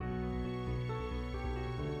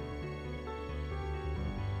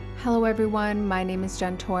Hello, everyone. My name is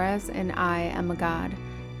Jen Torres, and I am a God,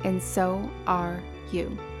 and so are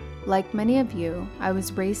you. Like many of you, I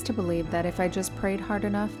was raised to believe that if I just prayed hard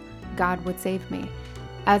enough, God would save me.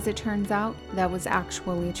 As it turns out, that was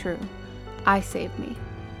actually true. I saved me.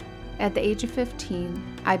 At the age of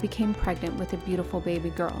 15, I became pregnant with a beautiful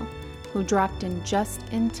baby girl who dropped in just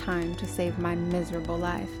in time to save my miserable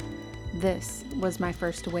life. This was my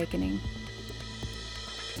first awakening.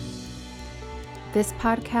 This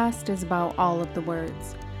podcast is about all of the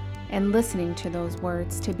words and listening to those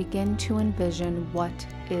words to begin to envision what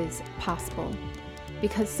is possible.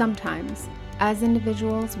 Because sometimes, as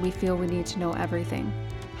individuals, we feel we need to know everything,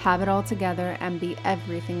 have it all together, and be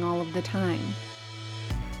everything all of the time.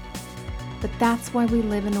 But that's why we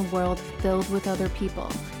live in a world filled with other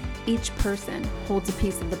people. Each person holds a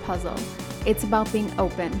piece of the puzzle. It's about being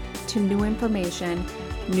open to new information,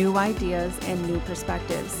 new ideas, and new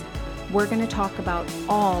perspectives. We're going to talk about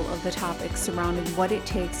all of the topics surrounding what it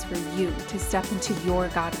takes for you to step into your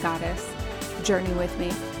God Goddess. Journey with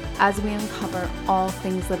me as we uncover all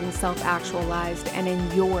things living self-actualized and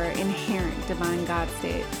in your inherent divine God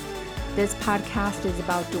state. This podcast is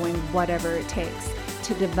about doing whatever it takes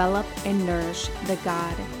to develop and nourish the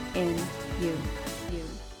God in you.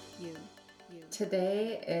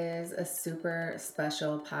 Today is a super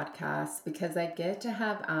special podcast because I get to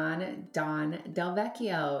have on Dawn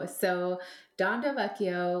DelVecchio. So Dawn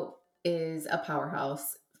DelVecchio is a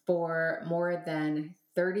powerhouse. For more than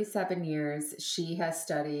 37 years, she has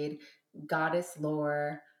studied goddess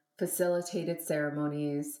lore, facilitated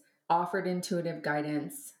ceremonies, offered intuitive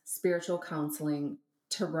guidance, spiritual counseling,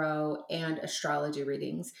 tarot, and astrology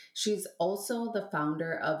readings. She's also the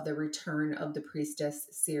founder of the Return of the Priestess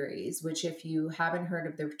series, which, if you haven't heard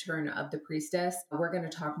of the Return of the Priestess, we're going to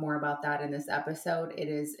talk more about that in this episode. It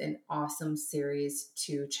is an awesome series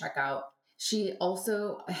to check out. She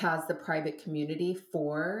also has the private community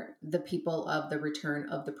for the people of the Return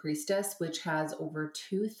of the Priestess, which has over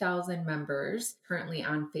 2,000 members currently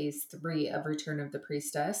on phase 3 of Return of the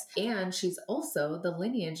Priestess. And she's also the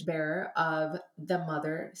lineage bearer of the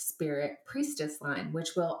Mother Spirit Priestess line,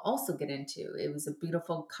 which we'll also get into. It was a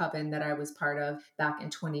beautiful coven that I was part of back in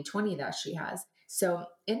 2020 that she has. So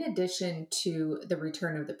in addition to the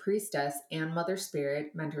Return of the Priestess and Mother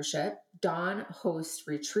Spirit mentorship, Dawn hosts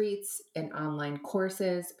retreats and online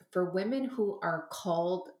courses for women who are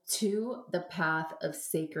called to the path of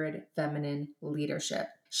sacred feminine leadership.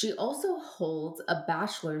 She also holds a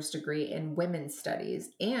bachelor's degree in women's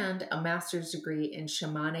studies and a master's degree in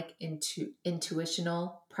shamanic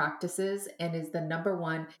intuitional practices, and is the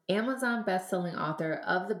 #1 Amazon bestselling author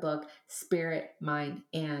of the book Spirit, Mind,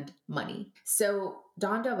 and Money. So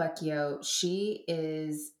Dawn DelVecchio, she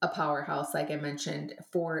is a powerhouse, like I mentioned,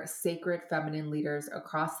 for sacred feminine leaders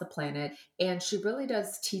across the planet. And she really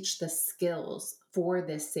does teach the skills for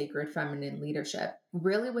this sacred feminine leadership.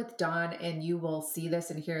 Really, with Dawn, and you will see this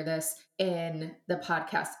and hear this in the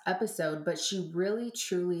podcast episode, but she really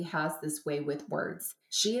truly has this way with words.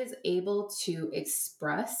 She is able to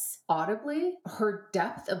express audibly her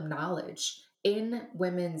depth of knowledge in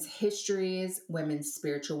women's histories, women's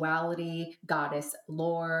spirituality, goddess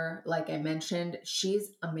lore. Like I mentioned,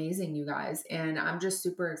 she's amazing, you guys. And I'm just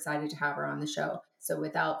super excited to have her on the show. So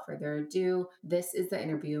without further ado, this is the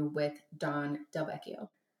interview with Dawn DelVecchio.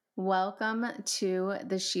 Welcome to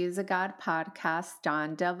the She's a God podcast,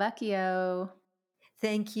 Dawn DelVecchio.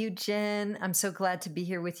 Thank you, Jen. I'm so glad to be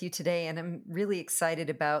here with you today. And I'm really excited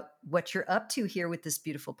about what you're up to here with this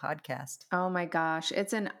beautiful podcast. Oh my gosh,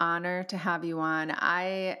 it's an honor to have you on.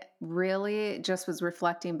 I really just was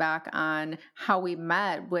reflecting back on how we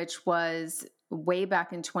met, which was way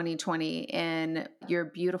back in 2020 in your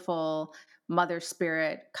beautiful Mother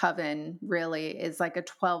Spirit coven. Really is like a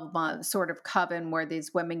 12-month sort of coven where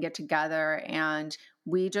these women get together, and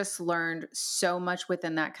we just learned so much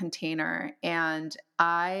within that container. And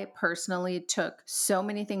I personally took so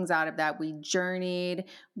many things out of that. We journeyed,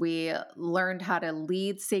 we learned how to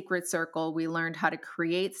lead Sacred Circle. We learned how to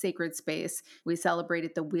create sacred space. We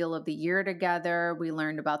celebrated the Wheel of the Year together. We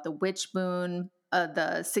learned about the witch moon,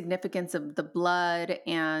 the significance of the blood,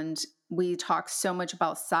 and we talked so much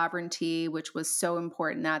about sovereignty, which was so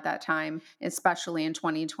important at that time, especially in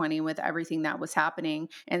 2020 with everything that was happening.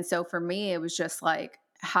 And so for me, it was just like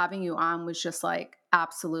having you on was just like,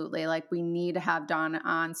 absolutely. Like, we need to have Dawn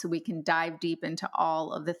on so we can dive deep into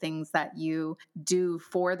all of the things that you do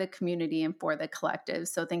for the community and for the collective.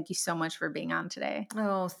 So thank you so much for being on today.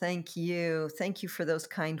 Oh, thank you. Thank you for those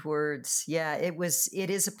kind words. Yeah, it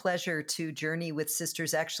is a pleasure to journey with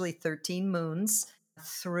sisters, actually 13 moons,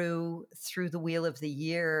 through the wheel of the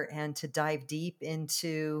year and to dive deep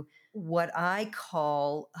into what I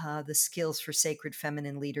call the skills for sacred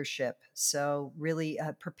feminine leadership. So, really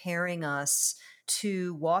preparing us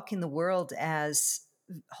to walk in the world as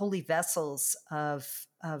holy vessels of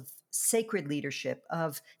sacred leadership,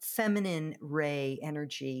 of feminine ray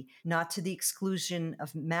energy, not to the exclusion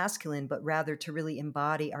of masculine, but rather to really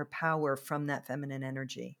embody our power from that feminine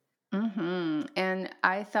energy. And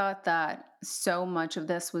I thought that so much of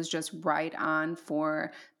this was just right on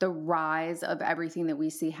for the rise of everything that we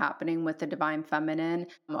see happening with the divine feminine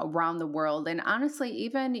around the world. And honestly,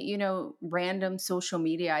 even, random social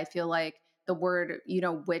media, I feel like the word,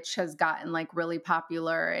 witch has gotten like really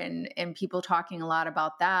popular and people talking a lot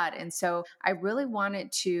about that. And so I really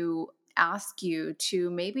wanted to ask you to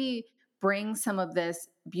maybe bring some of this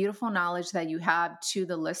beautiful knowledge that you have to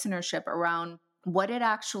the listenership around what it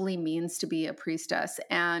actually means to be a priestess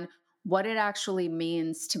and what it actually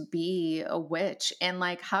means to be a witch, and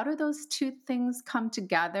like how do those two things come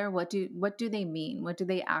together? What do they mean? What do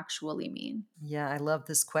they actually mean? Yeah, I love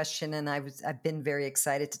this question, and I've been very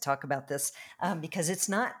excited to talk about this because it's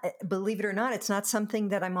not, believe it or not, it's not something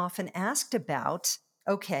that I'm often asked about.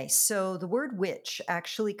 Okay, so the word witch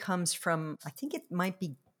actually comes from, I think it might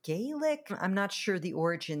be Gaelic. I'm not sure the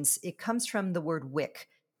origins. It comes from the word wick,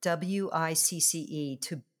 WICCE,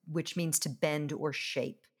 to which means to bend or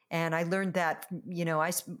shape. And I learned that,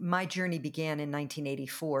 my journey began in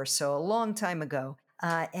 1984, so a long time ago.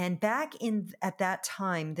 And back in at that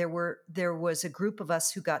time, there was a group of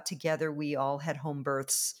us who got together. We all had home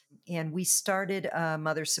births, and we started a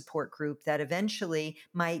mother support group. That eventually,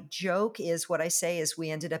 my joke is what I say is we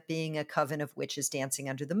ended up being a coven of witches dancing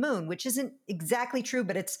under the moon, which isn't exactly true,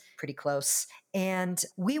 but it's pretty close. And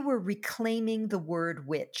we were reclaiming the word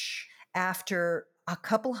witch after a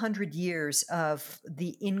couple hundred years of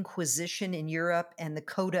the Inquisition in Europe and the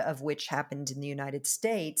coda of which happened in the United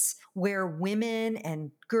States, where women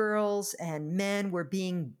and girls and men were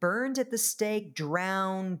being burned at the stake,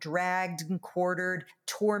 drowned, dragged and quartered,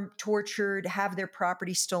 tortured, have their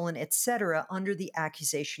property stolen, etc., under the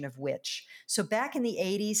accusation of witch. So back in the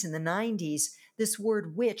 80s and the 90s, this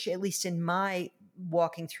word witch, at least in my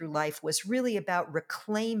walking through life, was really about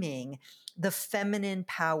reclaiming the feminine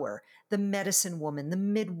power, the medicine woman, the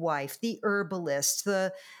midwife, the herbalist,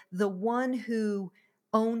 the one who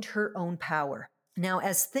owned her own power. Now,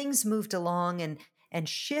 as things moved along and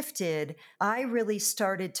shifted, I really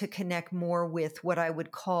started to connect more with what I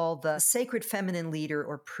would call the sacred feminine leader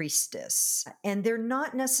or priestess. And they're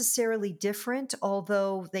not necessarily different,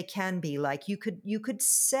 although they can be. Like you could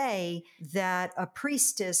say that a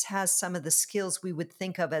priestess has some of the skills we would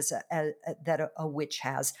think of as that a witch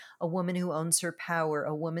has. A woman who owns her power,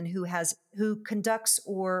 a woman who conducts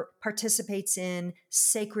or participates in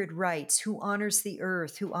sacred rites, who honors the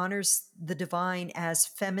earth, who honors the divine as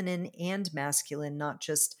feminine and masculine, not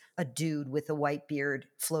just a dude with a white beard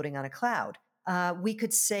floating on a cloud. We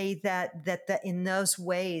could say that in those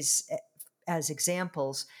ways, as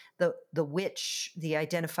examples, the witch, the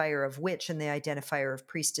identifier of witch, and the identifier of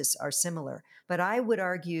priestess are similar. But I would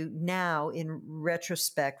argue now, in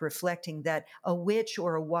retrospect, reflecting that a witch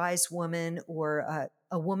or a wise woman or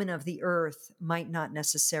a woman of the earth might not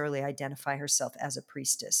necessarily identify herself as a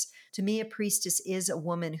priestess. To me, a priestess is a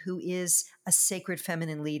woman who is a sacred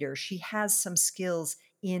feminine leader. She has some skills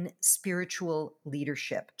in spiritual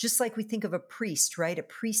leadership. Just like we think of a priest, right? A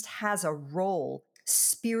priest has a role,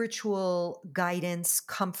 spiritual guidance,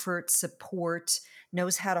 comfort, support,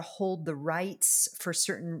 knows how to hold the rites for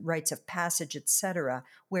certain rites of passage, etc.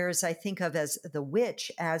 Whereas I think of as the witch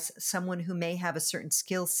as someone who may have a certain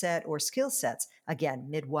skill set or skill sets. Again,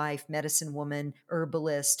 midwife, medicine woman,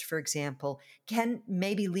 herbalist, for example, can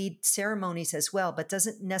maybe lead ceremonies as well, but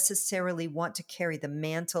doesn't necessarily want to carry the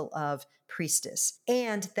mantle of priestess.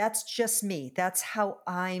 And that's just me. That's how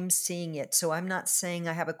I'm seeing it. So I'm not saying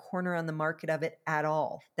I have a corner on the market of it at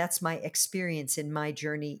all. That's my experience in my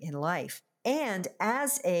journey in life. And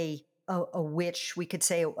as a witch, we could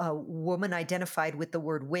say a woman identified with the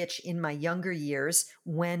word witch in my younger years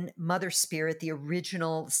when Mother Spirit, the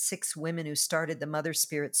original 6 women who started the Mother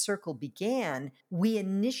Spirit Circle, began. We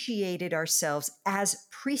initiated ourselves as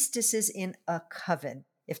priestesses in a coven,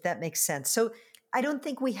 if that makes sense. So I don't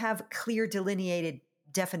think we have clear delineated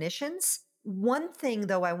definitions. One thing,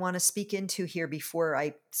 though, I want to speak into here before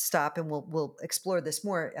I stop, and we'll explore this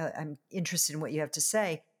more. I'm interested in what you have to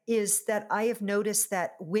say. Is that I have noticed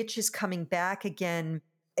that witch is coming back again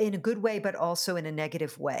in a good way, but also in a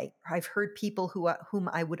negative way. I've heard people whom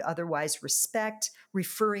I would otherwise respect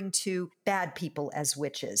referring to bad people as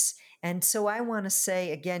witches. And so I want to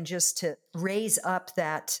say again, just to raise up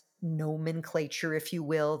nomenclature, if you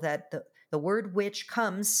will, that the word witch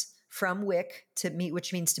comes from wick to meet,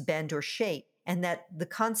 which means to bend or shape. And that the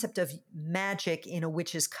concept of magic in a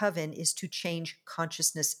witch's coven is to change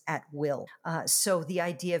consciousness at will. So the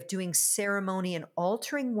idea of doing ceremony and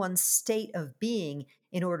altering one's state of being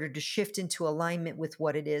in order to shift into alignment with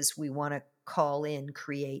what it is we want to call in,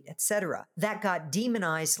 create, etc. That got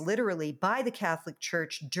demonized literally by the Catholic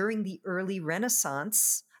Church during the early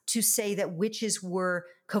Renaissance to say that witches were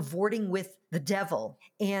cavorting with the devil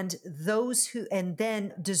and those who and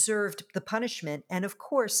then deserved the punishment. And of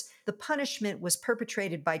course, the punishment was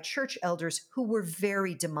perpetrated by church elders who were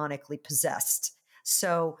very demonically possessed.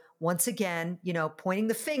 So once again, pointing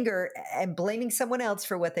the finger and blaming someone else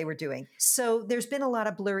for what they were doing. So there's been a lot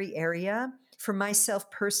of blurry area. For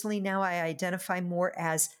myself personally, now I identify more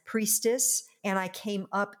as priestess, and I came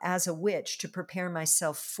up as a witch to prepare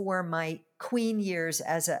myself for my queen years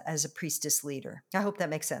as a priestess leader. I hope that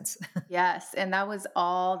makes sense. Yes, and that was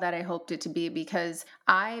all that I hoped it to be because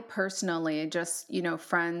I personally just,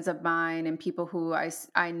 friends of mine and people who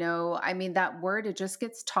I know, I mean that word it just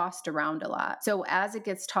gets tossed around a lot. So as it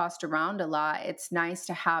gets tossed around a lot, it's nice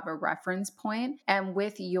to have a reference point and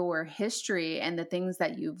with your history and the things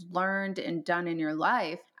that you've learned and done in your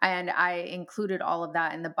life, and I included all of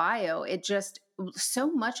that in the bio. It just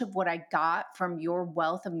so much of what I got from your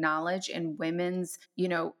wealth of knowledge in women's,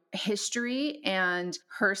 history and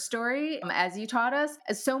her story, as you taught us,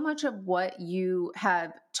 so much of what you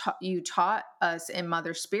have you taught us in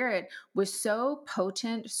Mother Spirit was so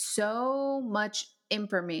potent, so much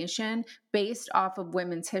information based off of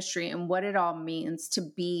women's history and what it all means to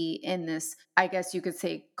be in this, I guess you could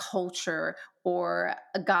say, culture or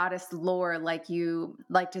a goddess lore, like you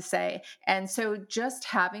like to say. And so just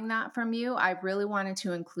having that from you, I really wanted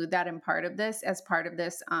to include that in part of this as part of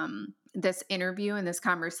this interview and this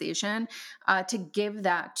conversation, to give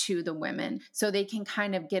that to the women so they can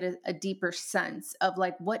kind of get a deeper sense of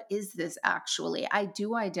like, what is this actually? I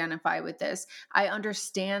do identify with this. I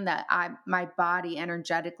understand that my body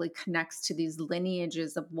energetically connects to these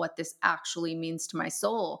lineages of what this actually means to my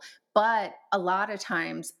soul. But a lot of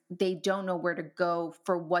times they don't know where to go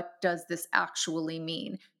for what does this actually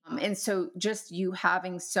mean. And so just you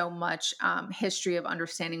having so much history of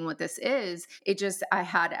understanding what this is, I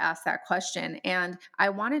had to ask that question. And I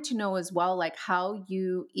wanted to know as well, like how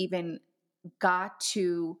you even got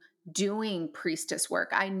to doing priestess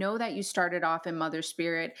work. I know that you started off in Mother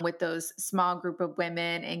Spirit with those small group of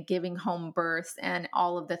women and giving home births and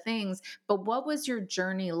all of the things, but what was your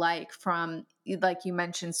journey like from, like you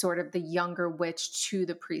mentioned, sort of the younger witch to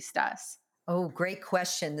the priestess? Oh, great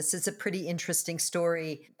question. This is a pretty interesting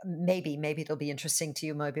story. Maybe it'll be interesting to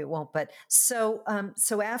you, maybe it won't. But so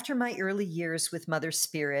after my early years with Mother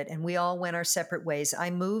Spirit, and we all went our separate ways, I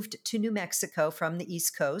moved to New Mexico from the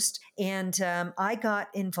East Coast, and I got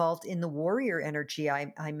involved in the warrior energy.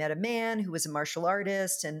 I met a man who was a martial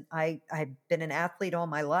artist, and I've been an athlete all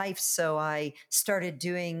my life, so I started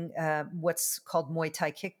doing what's called Muay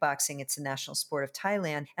Thai kickboxing. It's a national sport of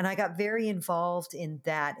Thailand, and I got very involved in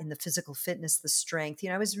that, in the physical fitness, the strength.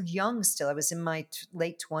 I was young still. I was in my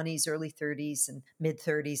late 20s, early 30s, and mid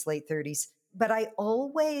 30s, late 30s. But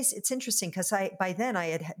it's interesting because by then I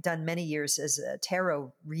had done many years as a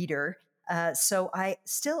tarot reader. So I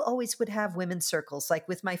still always would have women's circles, like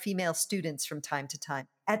with my female students from time to time.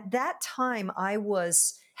 At that time, I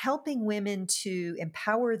was helping women to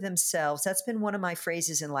empower themselves. That's been one of my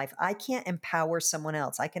phrases in life. I can't empower someone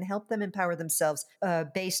else. I can help them empower themselves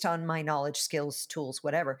based on my knowledge, skills, tools,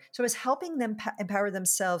 whatever. So I was helping them empower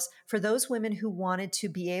themselves for those women who wanted to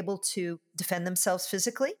be able to defend themselves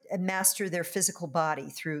physically and master their physical body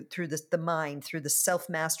through the mind, through the self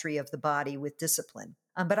mastery of the body with discipline.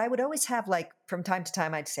 But I would always have, like, from time to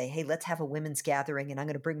time, I'd say, hey, let's have a women's gathering and I'm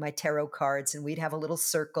going to bring my tarot cards and we'd have a little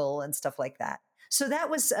circle and stuff like that. So that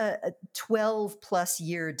was a 12 plus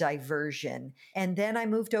year diversion. And then I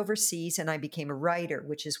moved overseas and I became a writer,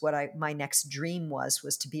 which is what my next dream was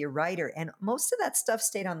to be a writer. And most of that stuff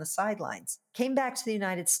stayed on the sidelines. Came back to the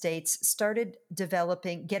United States, started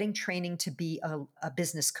getting training to be a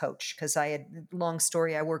business coach because long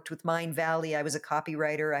story, I worked with Mind Valley. I was a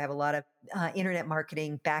copywriter. I have a lot of internet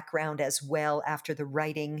marketing background as well after the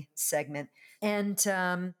writing segment. And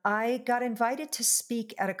I got invited to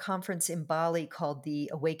speak at a conference in Bali called the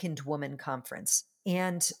Awakened Woman Conference.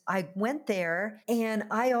 And I went there and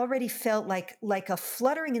I already felt like a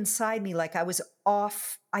fluttering inside me, like I was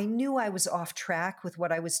off. I knew I was off track with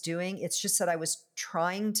what I was doing. It's just that I was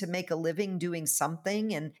trying to make a living doing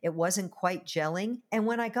something and it wasn't quite gelling. And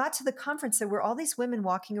when I got to the conference, there were all these women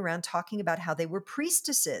walking around talking about how they were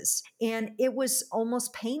priestesses. And it was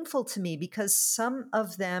almost painful to me because some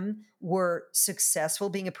of them were successful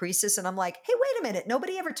being a priestess. And I'm like, hey, wait a minute.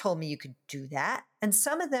 Nobody ever told me you could do that. And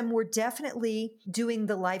some of them were definitely doing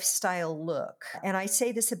the lifestyle look. And I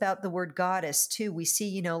say this about the word goddess too. We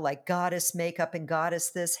see, like goddess makeup and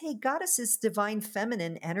goddess this. Hey, goddess is divine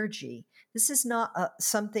feminine energy. This is not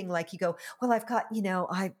something like you go, well, I've got,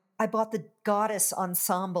 I bought the goddess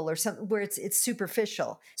ensemble or something where it's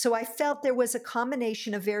superficial. So I felt there was a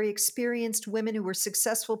combination of very experienced women who were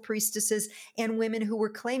successful priestesses and women who were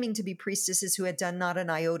claiming to be priestesses who had done not an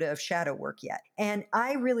iota of shadow work yet. And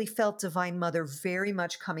I really felt Divine Mother very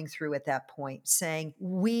much coming through at that point, saying,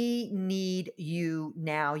 we need you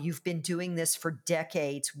now. You've been doing this for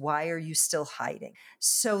decades. Why are you still hiding?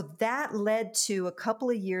 So that led to a couple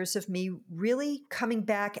of years of me really coming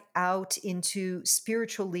back out into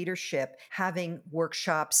spiritual leadership, having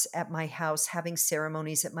workshops at my house, having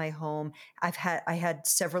ceremonies at my home. I had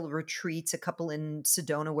several retreats, a couple in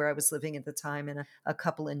Sedona where I was living at the time, and a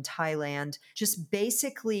couple in Thailand, just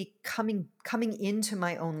basically coming into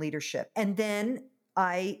my own leadership. And then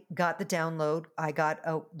I got the download. I got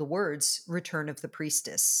the words Return of the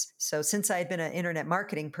Priestess. So since I had been an internet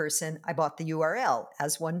marketing person, I bought the URL,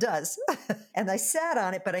 as one does. And I sat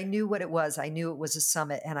on it, but I knew what it was. I knew it was a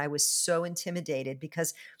summit. And I was so intimidated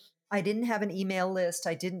because I didn't have an email list.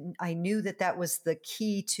 I knew that that was the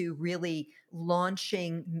key to really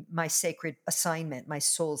launching my sacred assignment, my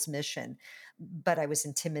soul's mission. But I was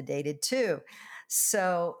intimidated too.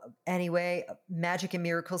 So, anyway, Magic and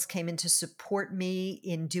Miracles came in to support me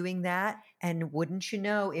in doing that. And wouldn't you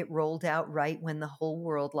know, it rolled out right when the whole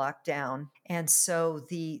world locked down. And so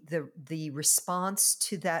the response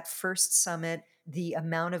to that first summit, the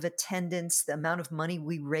amount of attendance, the amount of money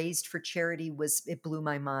we raised for charity it blew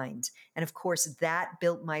my mind. And of course, that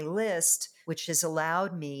built my list, which has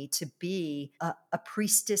allowed me to be a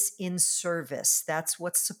priestess in service. That's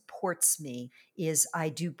what supports me is I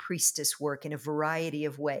do priestess work in a variety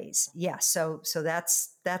of ways. Yeah. So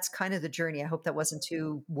that's kind of the journey. I hope that wasn't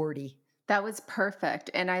too wordy. That was perfect.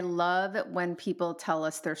 And I love when people tell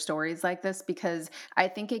us their stories like this because I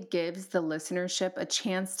think it gives the listenership a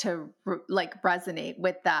chance to like resonate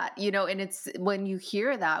with that, and it's when you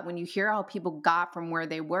hear that, when you hear how people got from where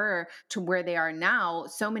they were to where they are now,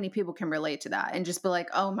 so many people can relate to that and just be like,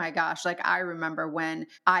 oh my gosh, like I remember when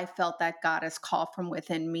I felt that goddess call from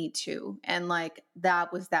within me too. And like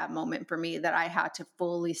that was that moment for me that I had to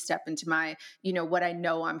fully step into my, what I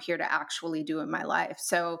know I'm here to actually do in my life.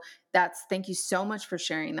 So thank you so much for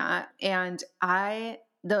sharing that. And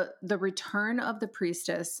the return of the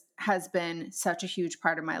priestess has been such a huge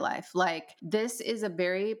part of my life. Like this is a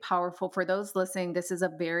very powerful, for those listening, this is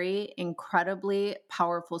a very incredibly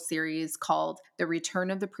powerful series called The Return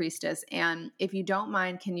of the Priestess. And if you don't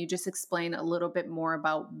mind, can you just explain a little bit more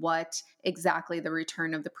about what exactly the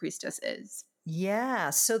Return of the Priestess is?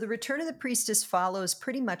 Yeah. So the Return of the Priestess follows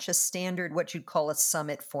pretty much a standard, what you'd call a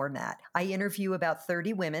summit format. I interview about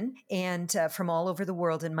 30 women and from all over the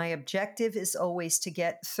world. And my objective is always to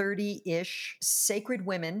get 30-ish sacred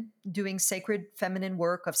women doing sacred feminine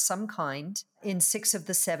work of some kind in 6 of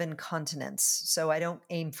the 7 continents. So I don't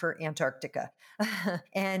aim for Antarctica.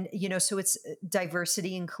 And, so it's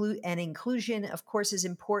diversity and inclusion, of course, is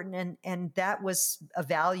important. And that was a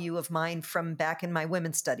value of mine from back in my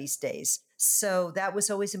women's studies days. So that was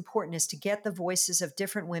always important, is to get the voices of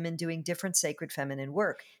different women doing different sacred feminine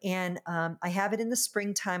work. And I have it in the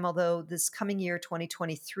springtime, although this coming year,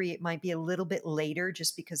 2023, it might be a little bit later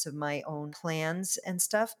just because of my own plans and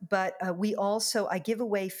stuff. But I give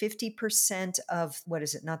away 50% of, what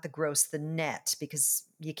is it? Not the gross, the net, because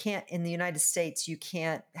you can't, in the United States, you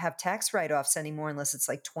can't have tax write-offs anymore unless it's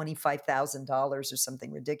like $25,000 or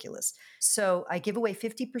something ridiculous. So I give away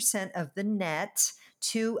 50% of the net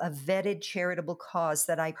to a vetted charitable cause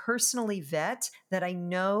that I personally vet, that I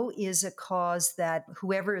know is a cause that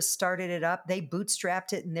whoever has started it up, they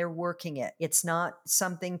bootstrapped it and they're working it. It's not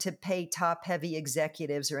something to pay top heavy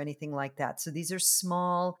executives or anything like that. So these are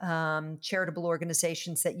small charitable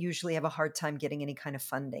organizations that usually have a hard time getting any kind of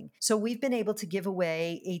funding. So we've been able to give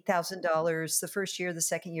away $8,000 the first year, the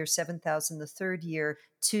second year, $7,000 the third year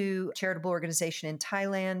to a charitable organization in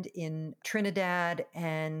Thailand, in Trinidad,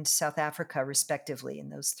 and South Africa, respectively. tremendously in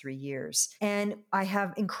those 3 years. And I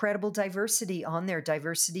have incredible diversity on there,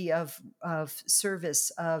 diversity of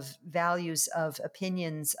service, of values, of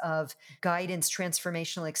opinions, of guidance,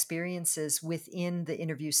 transformational experiences within the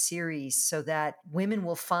interview series so that women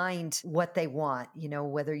will find what they want,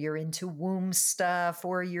 whether you're into womb stuff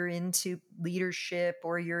or you're into leadership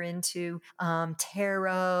or you're into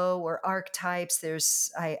tarot or archetypes.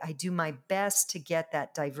 I do my best to get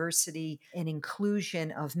that diversity and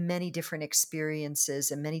inclusion of many different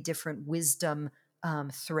experiences and many different wisdom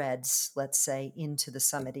threads, let's say, into the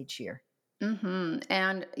summit each year.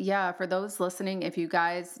 And yeah, for those listening, if you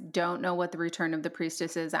guys don't know what the Return of the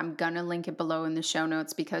Priestess is, I'm gonna link it below in the show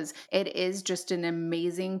notes because it is just an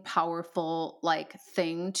amazing, powerful like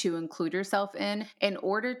thing to include yourself in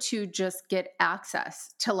order to just get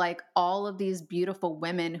access to like all of these beautiful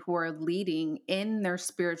women who are leading in their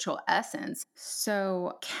spiritual essence.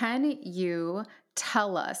 So, can you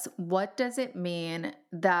tell us what does it mean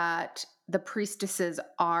that the priestesses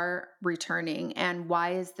are returning and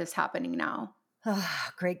why is this happening now?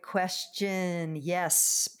 Ah, great question.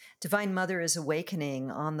 Yes. Divine Mother is awakening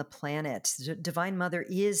on the planet. Divine Mother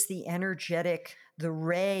is the energetic, the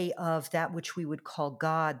ray of that which we would call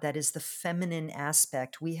God. That is the feminine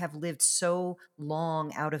aspect. We have lived so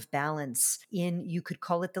long out of balance you could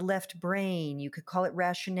call it the left brain, you could call it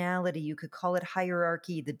rationality, you could call it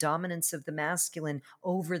hierarchy, the dominance of the masculine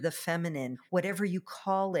over the feminine. Whatever you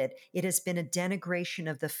call it, it has been a denigration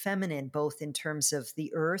of the feminine, both in terms of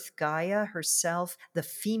the earth, Gaia herself, the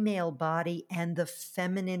female body, and the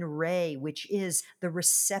feminine ray, which is the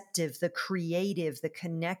receptive, the creative, the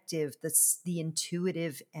connective, the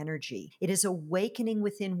intuitive energy. It is awakening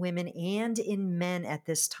within women and in men at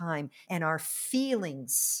this time. And our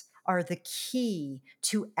feelings are the key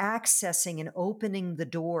to accessing and opening the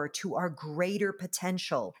door to our greater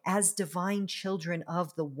potential as divine children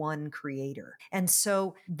of the one creator. And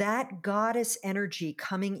so that goddess energy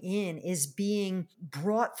coming in is being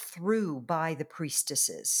brought through by the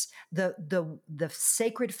priestesses, the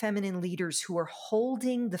sacred feminine leaders who are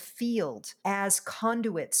holding the field as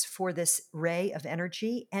conduits for this ray of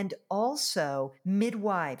energy, and also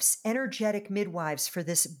midwives, energetic midwives for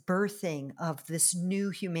this birthing of this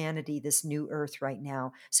new humanity, this new earth right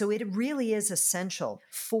now. So it really is essential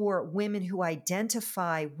for women who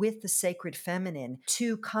identify with the sacred feminine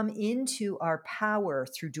to come into our power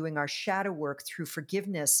through doing our shadow work, through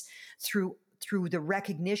forgiveness, through the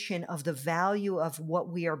recognition of the value of what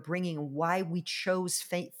we are bringing, why we chose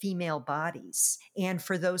female bodies. And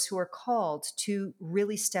for those who are called to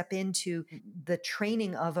really step into the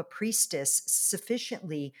training of a priestess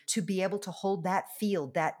sufficiently to be able to hold that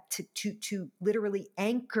field, to literally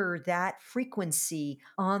anchor that frequency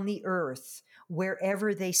on the earth,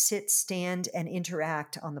 wherever they sit, stand, and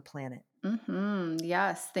interact on the planet.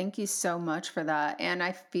 Yes, thank you so much for that. And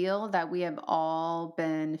I feel that we have all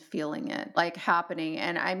been feeling it like happening.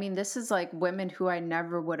 And I mean, this is like women who I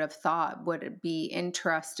never would have thought would be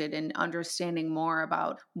interested in understanding more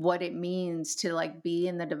about what it means to like be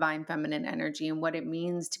in the divine feminine energy and what it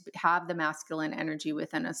means to have the masculine energy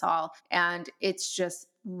within us all. And it's just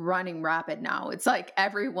running rapid now. It's like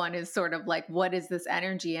everyone is sort of like, what is this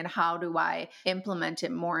energy and how do I implement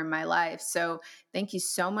it more in my life? So, thank you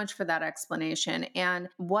so much for that explanation. And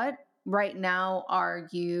what right now are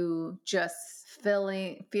you just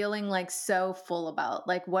feeling like so full about?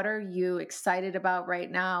 Like what are you excited about right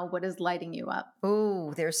now? What is lighting you up?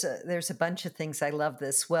 Oh, there's a bunch of things. I love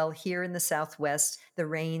this. Well, here in the Southwest, the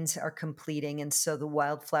rains are completing, and so the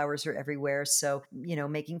wildflowers are everywhere. So,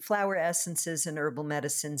 making flower essences and herbal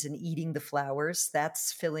medicines and eating the flowers,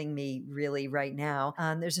 that's filling me really right now.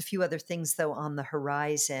 There's a few other things though on the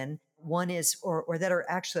horizon. One is, or that are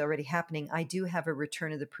actually already happening. I do have a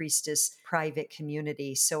Return of the Priestess private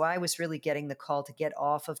community. So I was really getting the call to get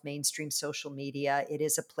off of mainstream social media. It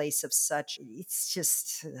is a place of it's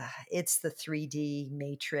just, it's the 3D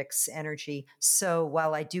matrix energy. So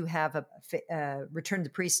while I do have a Return of the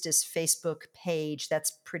Priestess Facebook page,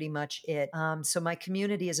 that's pretty much it. So my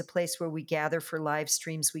community is a place where we gather for live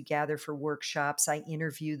streams, we gather for workshops, I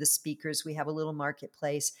interview the speakers, we have a little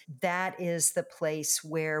marketplace. That is the place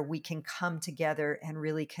where we can come together and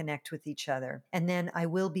really connect with each other. And then I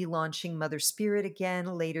will be launching Mother Spirit again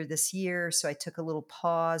later this year. So I took a little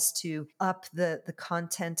pause to up the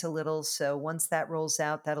content a little. So once that rolls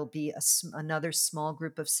out, that'll be another small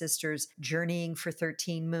group of sisters journeying for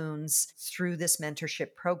 13 moons through this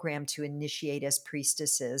mentorship program to initiate as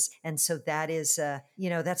priestesses. And so that is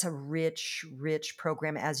that's a rich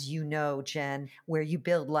program, as you know, Jen, where you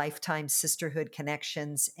build lifetime sisterhood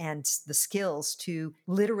connections and the skills to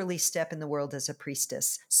literally step in the world as a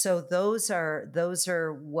priestess. So those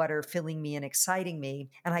are what are filling me and exciting me.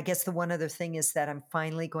 And I guess the one other thing is that I'm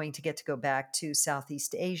finally going to get to go back to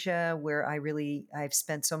Southeast Asia, where I've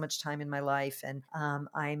spent so much time in my life, and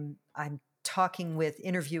I'm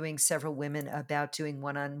interviewing several women about doing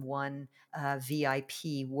one-on-one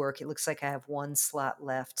VIP work. It looks like I have one slot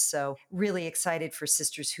left. So, really excited for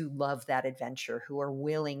sisters who love that adventure, who are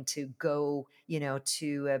willing to go,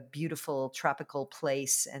 to a beautiful tropical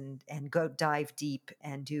place and go dive deep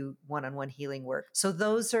and do one-on-one healing work. So,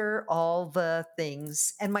 those are all the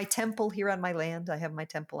things. And my temple here on my land, I have my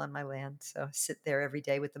temple on my land. So, I sit there every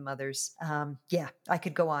day with the mothers. Yeah, I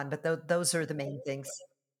could go on, but those are the main things.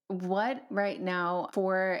 What right now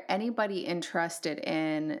for anybody interested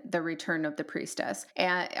in the return of the priestess?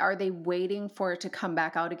 And are they waiting for it to come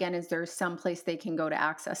back out again? Is there some place they can go to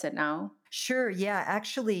access it now? Sure. Yeah.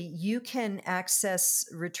 Actually, you can access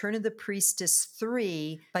Return of the Priestess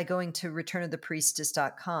 3 by going to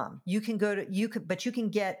returnofthepriestess.com. You can go to, you could, but you can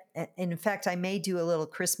get, and in fact, I may do a little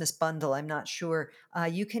Christmas bundle. I'm not sure.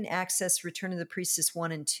 You can access Return of the Priestess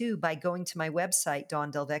 1 and 2 by going to my website,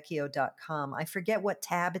 DelVecchio.com. I forget what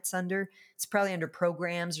tab it's under. It's probably under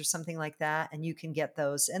programs or something like that. And you can get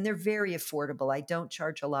those. And they're very affordable. I don't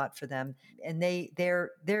charge a lot for them, and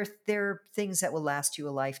they're things that will last you a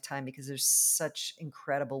lifetime because there's such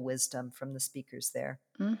incredible wisdom from the speakers there.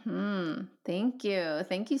 Thank you.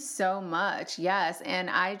 Thank you so much. Yes. And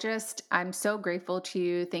I'm so grateful to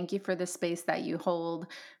you. Thank you for the space that you hold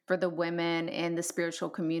for the women in the spiritual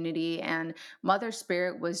community. And Mother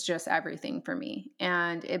Spirit was just everything for me.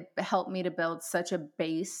 And it helped me to build such a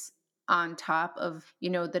base on top of,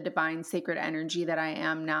 the divine sacred energy that I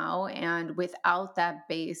am now. And without that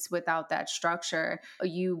base, without that structure,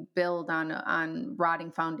 you build on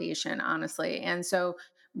rotting foundation, honestly. And so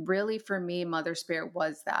really for me, Mother Spirit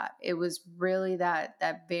was that. It was really that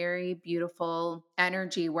very beautiful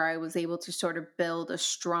energy where I was able to sort of build a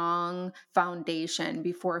strong foundation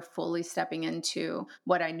before fully stepping into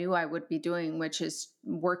what I knew I would be doing, which is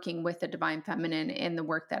working with the divine feminine in the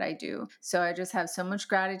work that I do. So I just have so much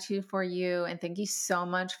gratitude for you, and thank you so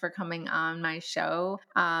much for coming on my show.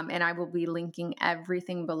 And I will be linking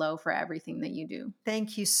everything below for everything that you do.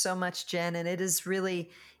 Thank you so much, Jen. And it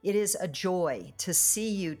is a joy to see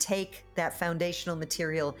you take that foundational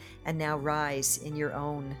material and now rise in your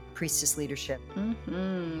own priestess leadership.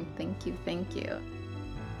 Thank you. Thank you.